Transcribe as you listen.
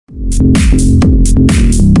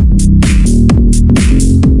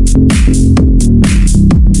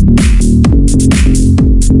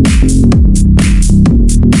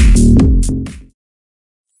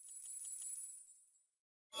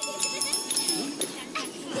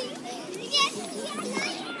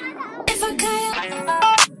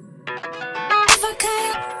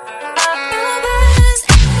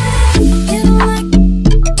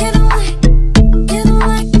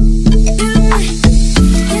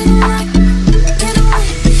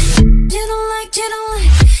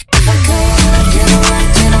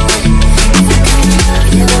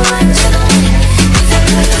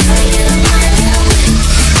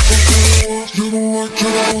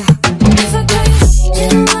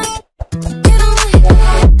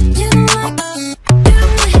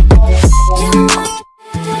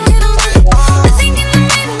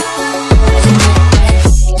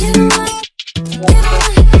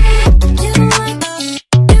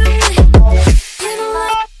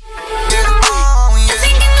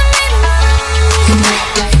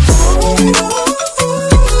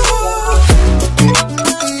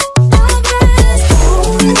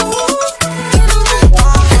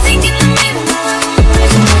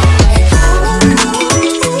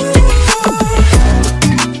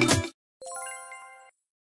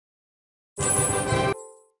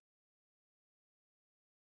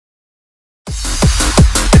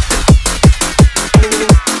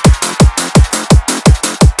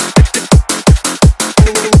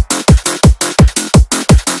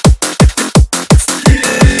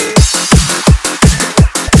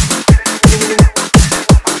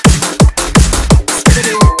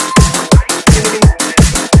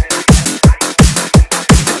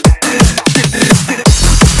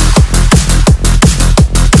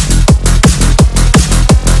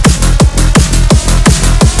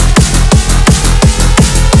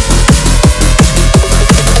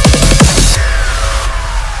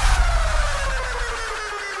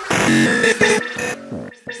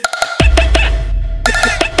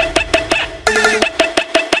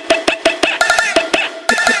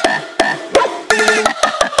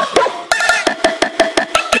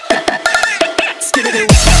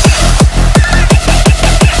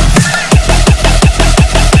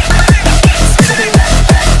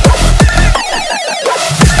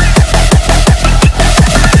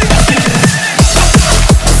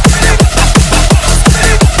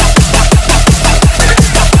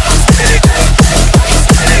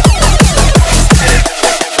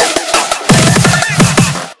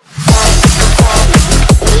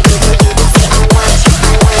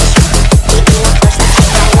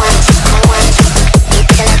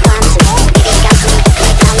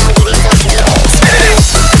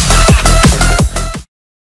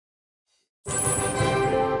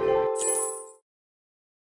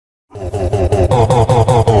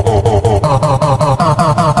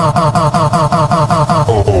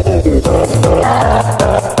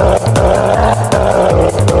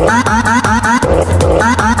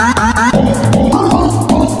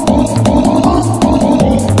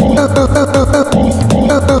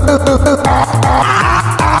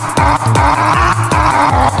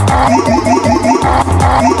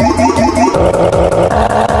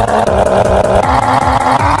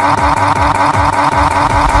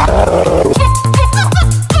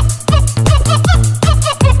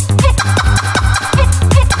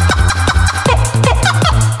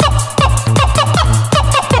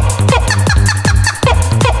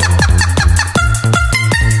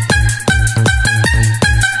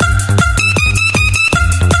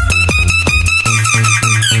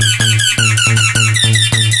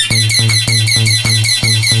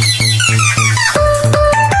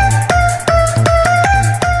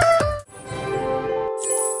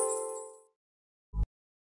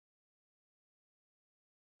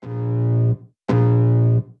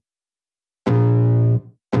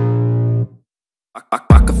I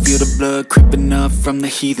can feel the blood creeping up from the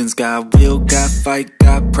heathens. Got will, got fight,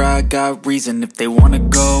 got pride, got reason. If they wanna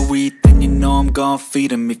go eat, then you know I'm gon'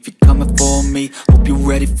 feed them. If you're coming for me, hope you're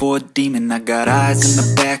ready for a demon. I got eyes in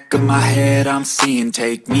the back of my head, I'm seeing.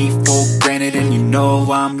 Take me for granted and you know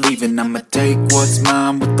I'm leaving. I'ma take what's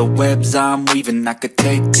mine with the webs I'm weaving. I could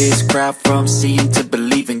take this crowd from seeing to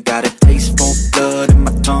believing. Got a taste for blood and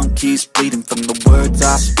my tongue keeps bleeding from the words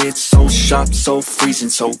I spit. So sharp, so freezing,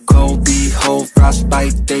 so cold. Behold,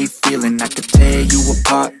 frostbite they feeling. I could tear you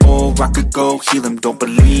apart or I could go heal them. Don't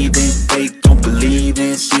believe in fate, don't believe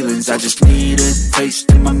in ceilings. I just need a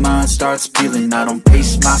taste and my mind starts peeling. I don't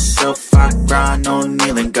pace myself, I grind on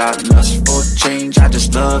kneeling. Got lust for change, I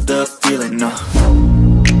just love the feeling.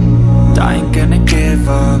 I ain't gonna give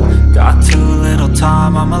up. Got too little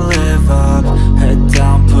time, I'ma live up. Head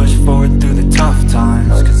down, push forward.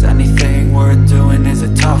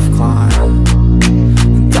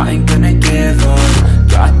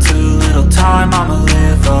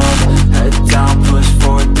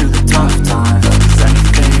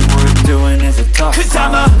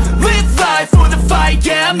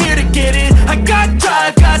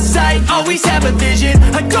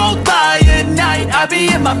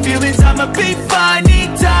 my feelings, I'ma be fine.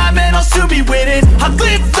 Need time and I'll soon be winning. I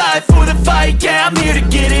live life for the fight, yeah, I'm here to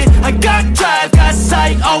get it. I got drive, got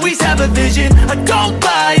sight, always have a vision. I don't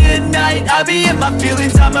lie at night, I be in my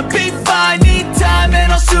feelings, I'ma be fine. Need time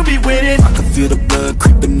and I'll soon be winning. I can feel the blood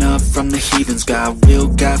creeping up from the heathens. Got will,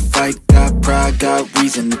 got fight, got pride, got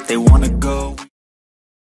reason. If they wanna go